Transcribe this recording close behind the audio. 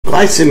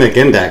Glycemic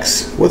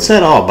index, what's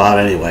that all about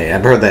anyway?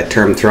 I've heard that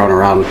term thrown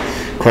around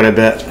quite a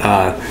bit.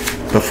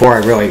 Before I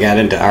really got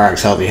into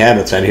RX Healthy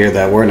Habits, I'd hear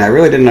that word, and I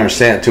really didn't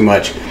understand it too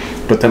much.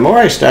 But the more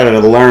I started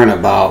to learn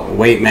about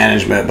weight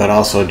management, but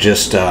also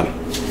just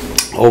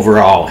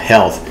overall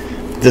health,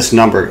 this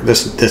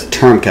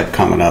term kept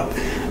coming up.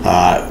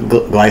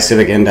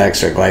 Glycemic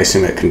index or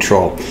glycemic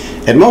control.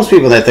 And most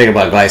people that think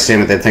about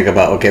glycemic, they think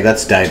about, okay,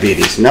 that's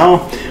diabetes.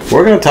 No,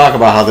 we're going to talk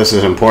about how this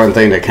is an important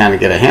thing to kind of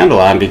get a handle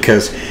on,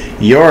 because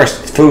your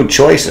food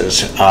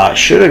choices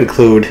should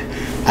include,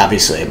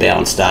 obviously, a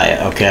balanced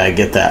diet. Okay, I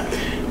get that.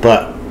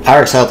 But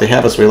RX Healthy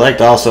Habits, we like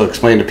to also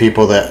explain to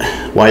people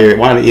that while you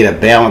want to eat a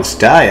balanced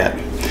diet,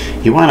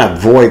 you want to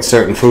avoid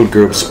certain food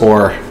groups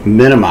or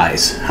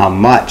minimize how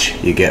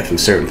much you get from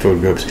certain food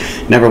groups.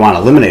 Never want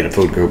to eliminate a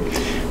food group.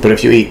 But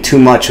if you eat too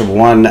much of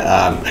one,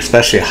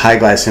 especially high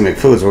glycemic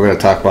foods, we're going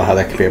to talk about how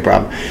that can be a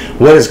problem.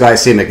 What is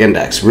glycemic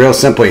index? Real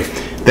simply,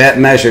 that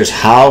measures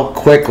how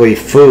quickly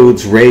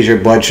foods raise your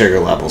blood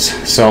sugar levels.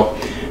 So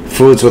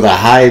foods with a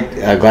high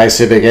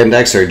glycemic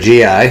index, or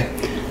GI,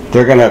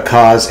 they're going to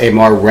cause a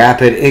more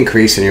rapid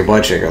increase in your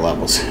blood sugar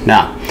levels.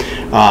 Now,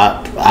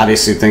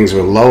 obviously things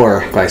with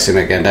lower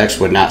glycemic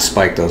index would not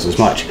spike those as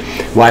much.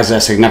 Why is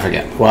that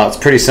significant? Well, it's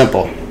pretty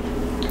simple.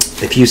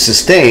 If you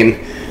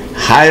sustain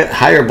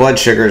higher blood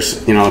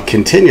sugars,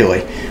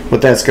 continually,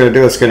 what that's going to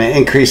do is going to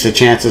increase the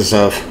chances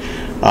of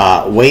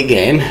weight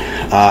gain.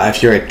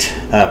 If you're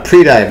a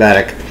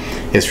pre-diabetic,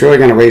 it's really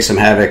going to raise some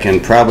havoc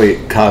and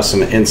probably cause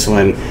some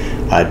insulin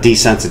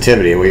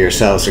desensitivity, where your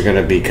cells are going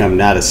to become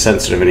not as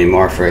sensitive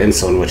anymore for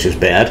insulin, which is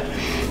bad.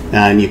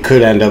 And you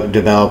could end up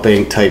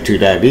developing type 2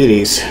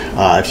 diabetes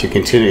if you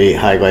continue to eat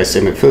high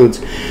glycemic foods.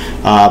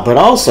 But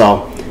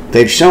also,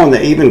 they've shown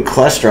that even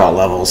cholesterol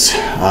levels,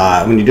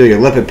 when you do your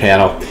lipid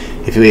panel,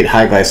 if you eat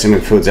high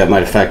glycemic foods, that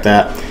might affect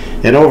that.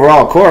 And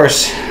overall, of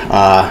course,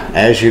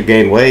 as you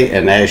gain weight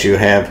and as you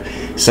have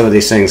some of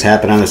these things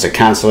happen on, there's a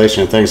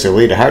constellation of things that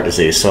lead to heart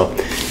disease. So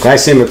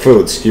glycemic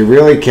foods, you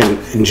really can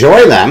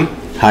enjoy them,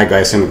 high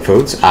glycemic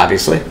foods,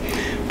 obviously,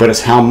 but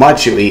it's how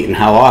much you eat and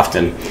how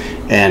often.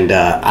 And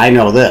I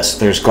know this,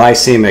 there's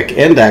glycemic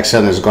index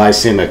and there's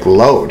glycemic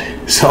load.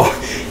 So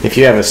if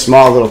you have a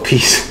small little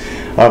piece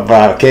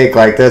of cake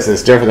like this,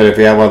 it's different than if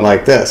you have one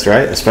like this,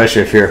 right?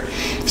 Especially if you're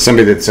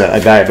somebody that's a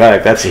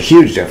diabetic, that's a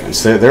huge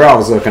difference. They're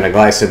always looking at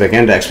glycemic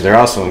index, but they're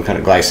also looking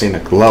at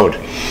glycemic load.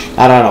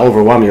 I don't want to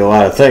overwhelm you with a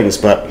lot of things,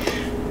 but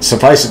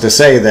suffice it to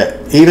say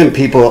that even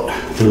people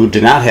who do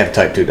not have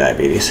type 2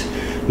 diabetes,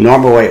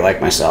 normal weight like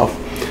myself,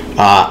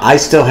 I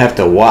still have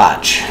to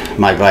watch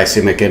my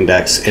glycemic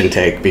index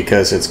intake,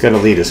 because it's going to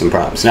lead to some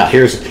problems. Now,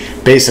 here's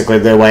basically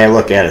the way I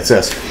look at it. It's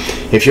this: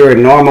 if you're a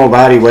normal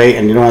body weight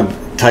and you don't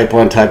have type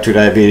 1, type 2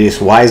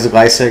 diabetes, why is the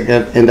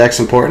glycemic index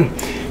important?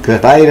 Because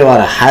if I eat a lot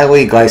of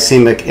highly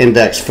glycemic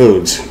index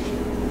foods,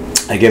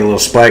 I get a little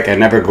spike. I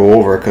never go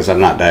over, because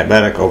I'm not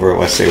diabetic, over,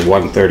 let's say,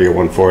 130 or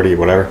 140,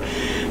 whatever.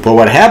 But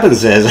what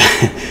happens is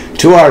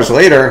 2 hours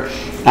later,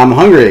 I'm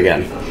hungry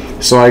again.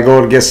 So I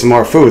go to get some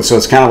more food. So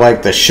it's kind of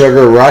like the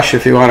sugar rush,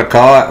 if you want to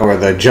call it, or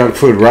the junk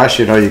food rush.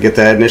 You get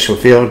that initial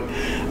feeling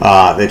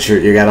that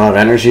you got a lot of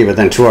energy, but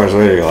then 2 hours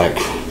later you're like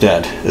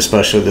dead.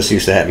 Especially, this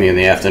used to happen to me in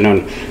the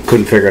afternoon.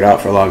 Couldn't figure it out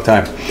for a long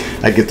time.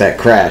 I get that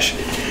crash.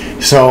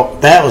 So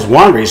that was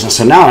one reason.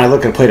 So now when I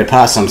look at a plate of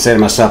pasta, I'm saying to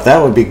myself,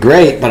 that would be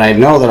great, but I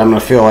know that I'm going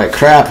to feel like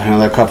crap in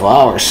another couple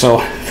hours. So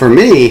for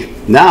me,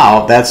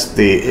 now that's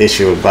the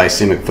issue with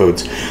glycemic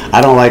foods.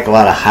 I don't like a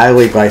lot of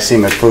highly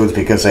glycemic foods,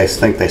 because I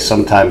think they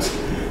sometimes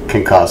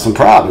can cause some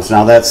problems.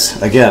 Now that's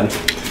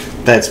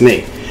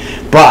me.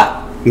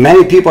 But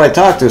many people I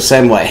talk to the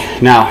same way.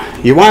 Now,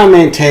 you want to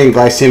maintain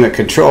glycemic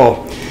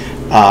control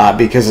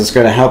because it's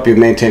going to help you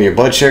maintain your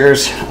blood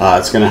sugars.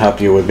 It's going to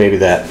help you with maybe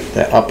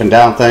that up and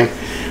down thing.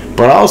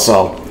 But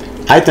also,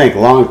 I think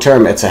long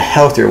term it's a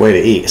healthier way to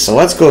eat. So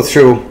let's go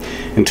through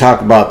and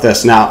talk about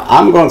this. Now,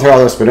 I'm going through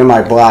all this, but in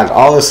my blog,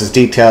 all this is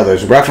detailed.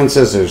 There's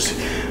references,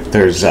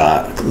 there's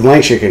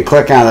links you can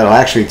click on that'll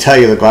actually tell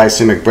you the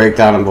glycemic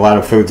breakdown of a lot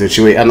of foods that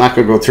you eat. I'm not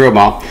going to go through them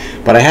all,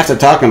 but I have to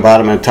talk about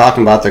them and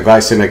talking about the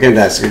glycemic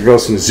index. It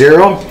goes from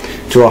 0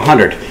 to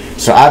 100.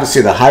 So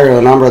obviously, the higher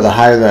the number, the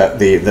higher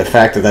the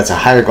fact that that's a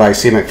higher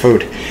glycemic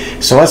food.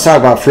 So let's talk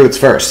about fruits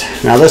first.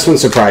 Now, this one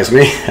surprised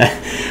me.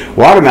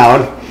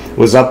 Watermelon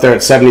was up there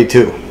at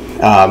 72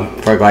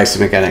 for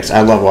glycemic index.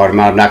 I love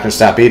watermelon. I'm not going to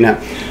stop eating it.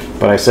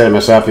 But I said to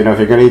myself, if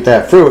you're going to eat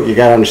that fruit, you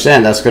got to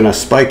understand that's going to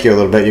spike you a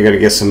little bit. You're going to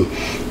get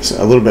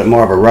a little bit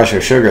more of a rush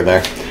of sugar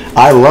there.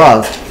 I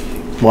love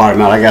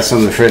watermelon. I got some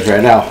in the fridge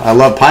right now. I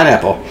love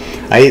pineapple.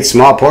 I eat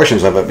small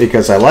portions of it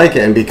because I like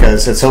it and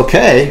because it's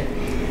okay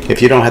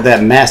if you don't have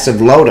that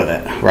massive load of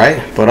it,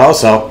 right? But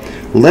also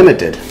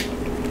limited.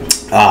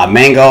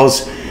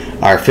 Mangoes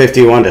are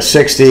 51 to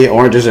 60.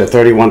 Oranges are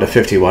 31 to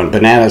 51.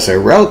 Bananas are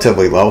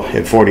relatively low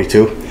at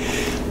 42.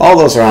 All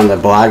those are on the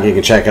blog. You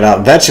can check it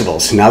out.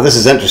 Vegetables. Now, this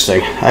is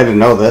interesting. I didn't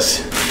know this.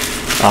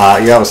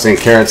 You always think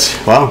carrots.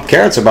 Well,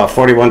 carrots are about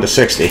 41 to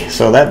 60.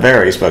 So that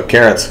varies, but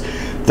carrots,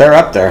 they're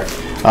up there.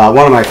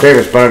 One of my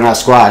favorites, butternut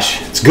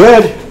squash. It's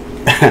good,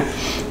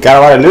 got a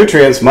lot of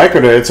nutrients,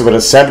 micronutrients, but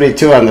it's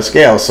 72 on the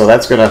scale, so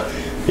that's gonna,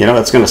 you know,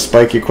 it's gonna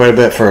spike you quite a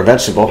bit for a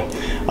vegetable.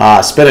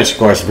 Spinach, of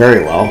course,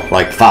 very low,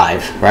 like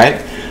 5,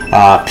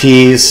 right?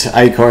 Peas,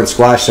 acorn,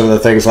 squash, some of the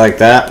things like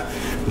that,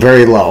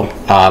 very low.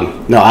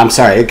 No, I'm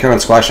sorry, acorn,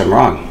 squash, I'm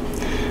wrong.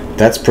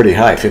 That's pretty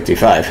high,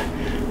 55.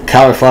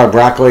 Cauliflower,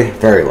 broccoli,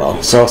 very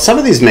low. So some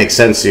of these make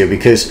sense to you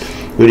because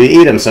when you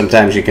eat them,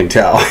 sometimes you can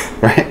tell,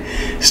 right?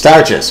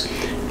 Starches,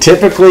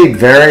 typically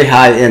very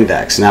high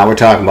index. Now we're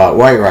talking about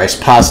white rice,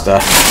 pasta,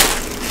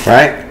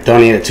 right?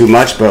 Don't eat it too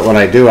much, but when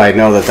I do, I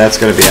know that that's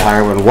going to be a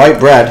higher one. White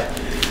bread,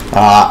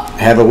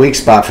 have a weak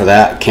spot for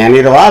that. Can't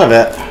eat a lot of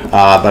it,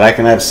 but I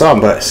can have some,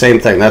 but same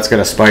thing, that's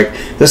going to spike.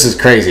 This is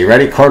crazy.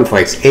 Ready?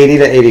 Cornflakes, 80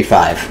 to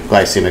 85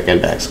 glycemic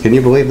index. Can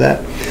you believe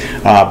that?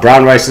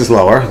 Brown rice is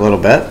lower, a little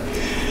bit.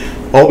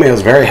 Oatmeal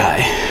is very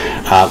high.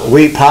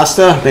 Wheat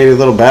pasta, maybe a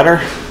little better.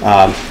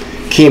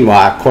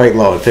 Quinoa, quite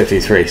low at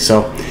 53.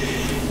 So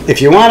if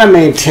you want to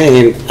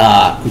maintain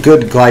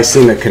good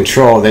glycemic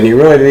control, then you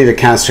really need to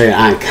concentrate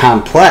on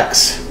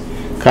complex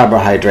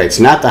carbohydrates,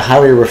 not the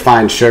highly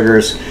refined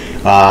sugars,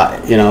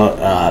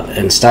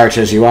 and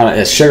starches. You want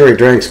to, sugary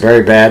drinks,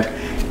 very bad.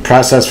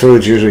 Processed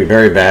foods, usually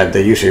very bad.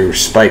 They usually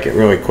spike it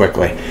really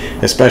quickly,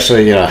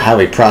 especially,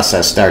 highly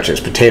processed starches,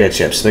 potato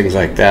chips, things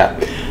like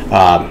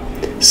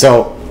that.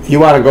 So you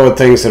want to go with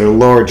things that are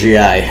lower GI,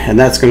 and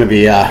that's going to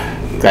be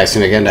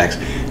glycemic index.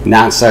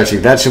 Non-starchy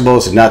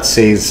vegetables, nuts,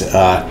 seeds,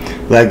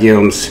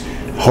 legumes,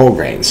 whole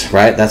grains,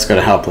 right? That's going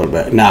to help a little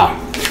bit. Now,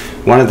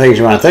 one of the things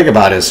you want to think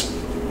about is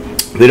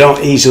we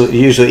don't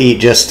usually eat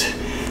just,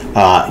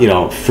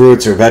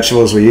 fruits or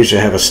vegetables. We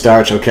usually have a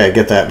starch. Okay, I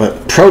get that.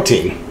 But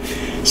protein.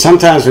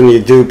 Sometimes when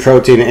you do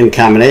protein in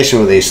combination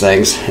with these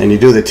things, and you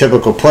do the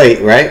typical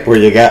plate, right, where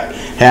you got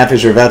half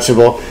is your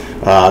vegetable,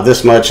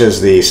 this much is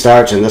the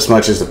starch, and this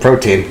much is the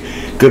protein.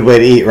 Good way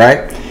to eat,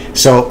 right?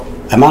 So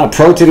amount of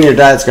protein in your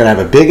diet is going to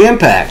have a big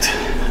impact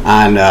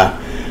on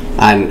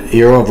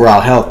your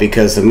overall health,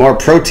 because the more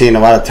protein, a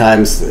lot of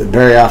times,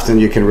 very often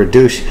you can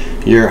reduce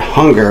your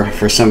hunger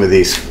for some of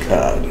these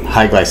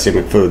high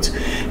glycemic foods.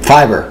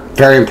 Fiber,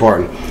 very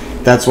important.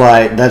 That's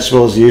why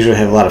vegetables usually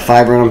have a lot of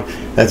fiber in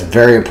them. That's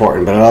very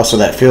important, but also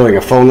that feeling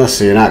of fullness,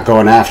 so you're not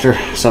going after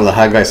some of the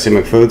high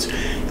glycemic foods.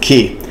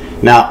 Key.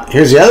 Now,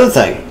 here's the other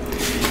thing.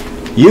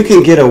 You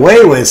can get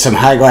away with some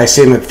high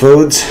glycemic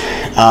foods,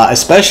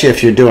 especially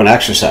if you're doing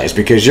exercise,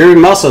 because your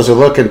muscles are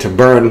looking to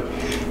burn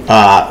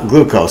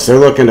glucose. They're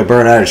looking to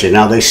burn energy.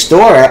 Now, they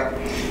store it.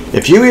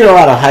 If you eat a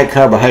lot of high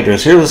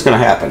carbohydrates, here's what's going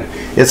to happen.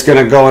 It's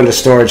going to go into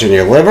storage in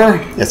your liver.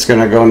 It's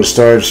going to go into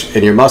storage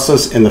in your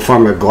muscles in the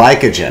form of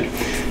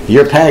glycogen.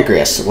 Your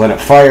pancreas, when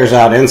it fires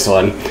out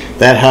insulin,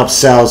 that helps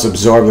cells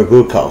absorb the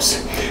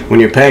glucose. When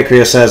your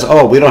pancreas says,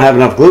 oh, we don't have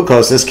enough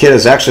glucose, this kid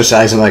is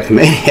exercising like a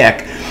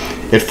maniac,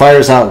 it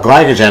fires out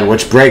glycogen,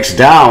 which breaks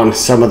down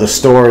some of the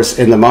stores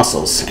in the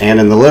muscles and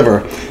in the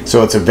liver,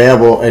 so it's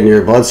available in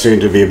your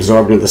bloodstream to be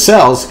absorbed into the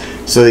cells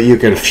so that you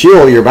can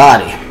fuel your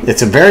body.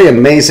 It's a very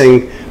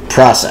amazing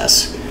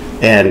process,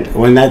 and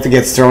when that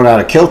gets thrown out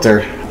of kilter,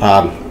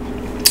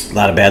 a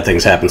lot of bad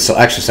things happen. So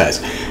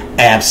exercise,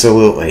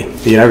 absolutely.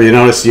 You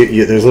notice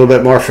there's a little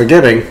bit more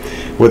forgiving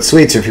with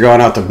sweets if you're going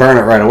out to burn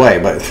it right away,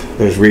 but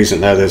there's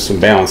some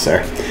balance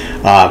there.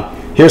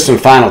 Here's some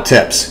final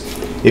tips.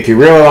 If you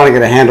really want to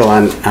get a handle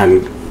on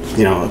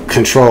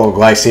control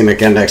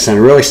glycemic index,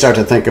 and really start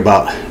to think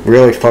about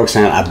really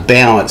focusing on a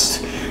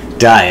balanced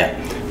diet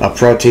of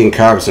protein,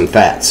 carbs, and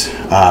fats.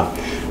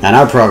 On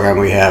our program,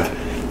 we have,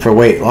 for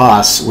weight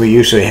loss, we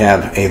usually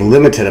have a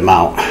limited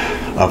amount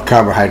of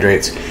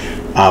carbohydrates.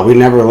 We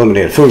never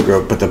eliminate a food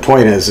group, but the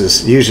point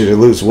is usually to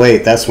lose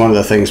weight, that's one of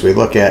the things we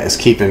look at, is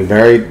keeping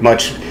very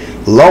much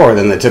lower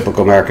than the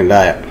typical American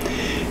diet.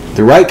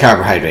 The right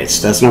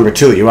carbohydrates, that's number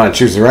 2. You want to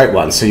choose the right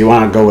ones. So you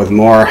want to go with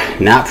more,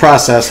 not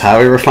processed,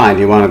 highly refined.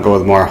 You want to go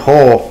with more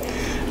whole,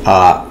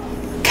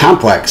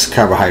 complex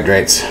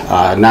carbohydrates,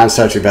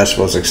 non-starchy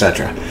vegetables,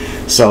 etc.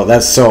 So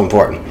that's so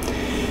important.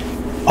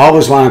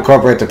 Always want to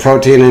incorporate the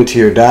protein into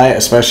your diet,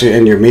 especially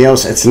in your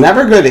meals. It's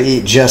never good to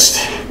eat just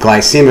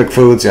glycemic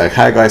foods, like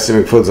high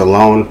glycemic foods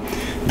alone,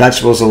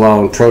 vegetables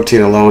alone,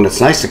 protein alone. It's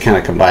nice to kind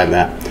of combine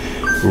that.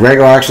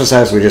 Regular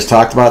exercise, we just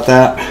talked about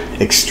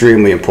that,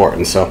 extremely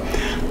important. So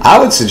I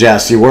would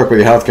suggest you work with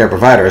your healthcare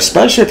provider,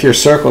 especially if you're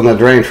circling the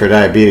drain for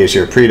diabetes,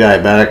 you're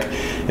pre-diabetic,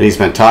 and he's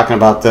been talking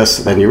about this,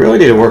 then you really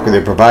need to work with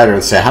your provider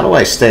and say, how do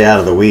I stay out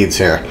of the weeds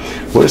here?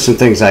 What are some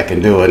things I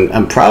can do?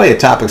 And probably a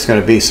topic's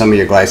going to be some of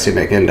your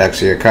glycemic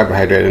index or your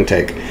carbohydrate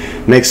intake.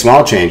 Make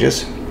small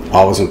changes,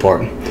 always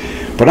important.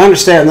 But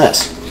understand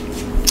this,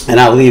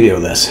 and I'll leave you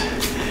with this.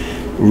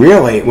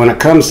 Really, when it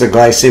comes to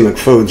glycemic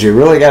foods, you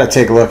really got to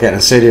take a look at it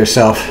and say to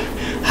yourself,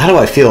 how do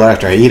I feel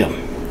after I eat them?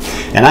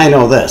 And I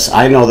know this.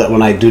 I know that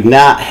when I do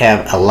not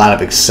have a lot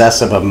of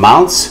excessive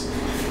amounts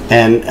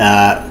and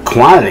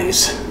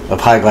quantities of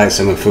high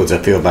glycemic foods, I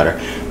feel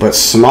better. But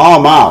small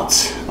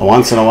amounts,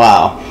 once in a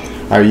while,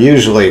 are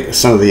usually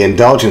some of the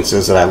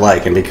indulgences that I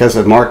like. And because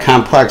they're more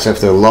complex, if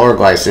they're lower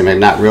glycemic,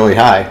 not really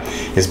high,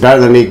 it's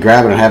better than me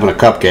grabbing and having a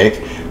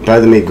cupcake,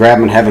 better than me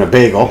grabbing and having a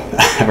bagel,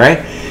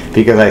 right?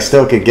 because I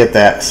still could get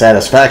that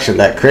satisfaction,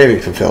 that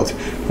craving fulfilled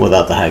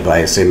without the high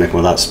glycemic,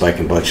 without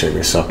spiking blood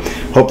sugar. So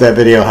hope that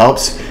video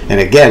helps. And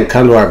again,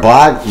 come to our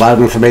blog, a lot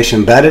of information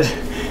embedded.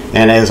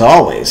 And as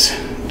always,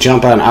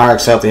 jump on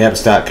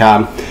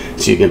RXHealthyHabits.com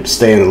so you can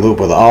stay in the loop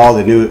with all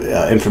the new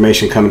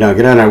information coming down.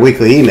 Get on our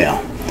weekly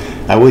email.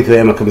 Our weekly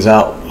email comes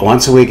out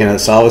once a week, and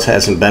it always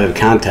has embedded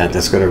content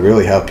that's going to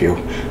really help you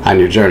on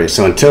your journey.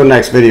 So until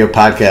next video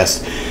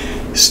podcast,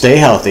 stay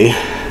healthy,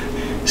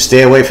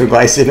 stay away from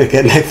glycemic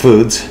index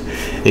foods,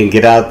 and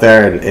get out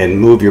there and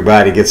move your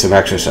body, get some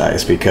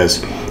exercise,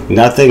 because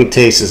nothing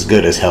tastes as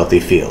good as healthy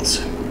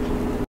feels.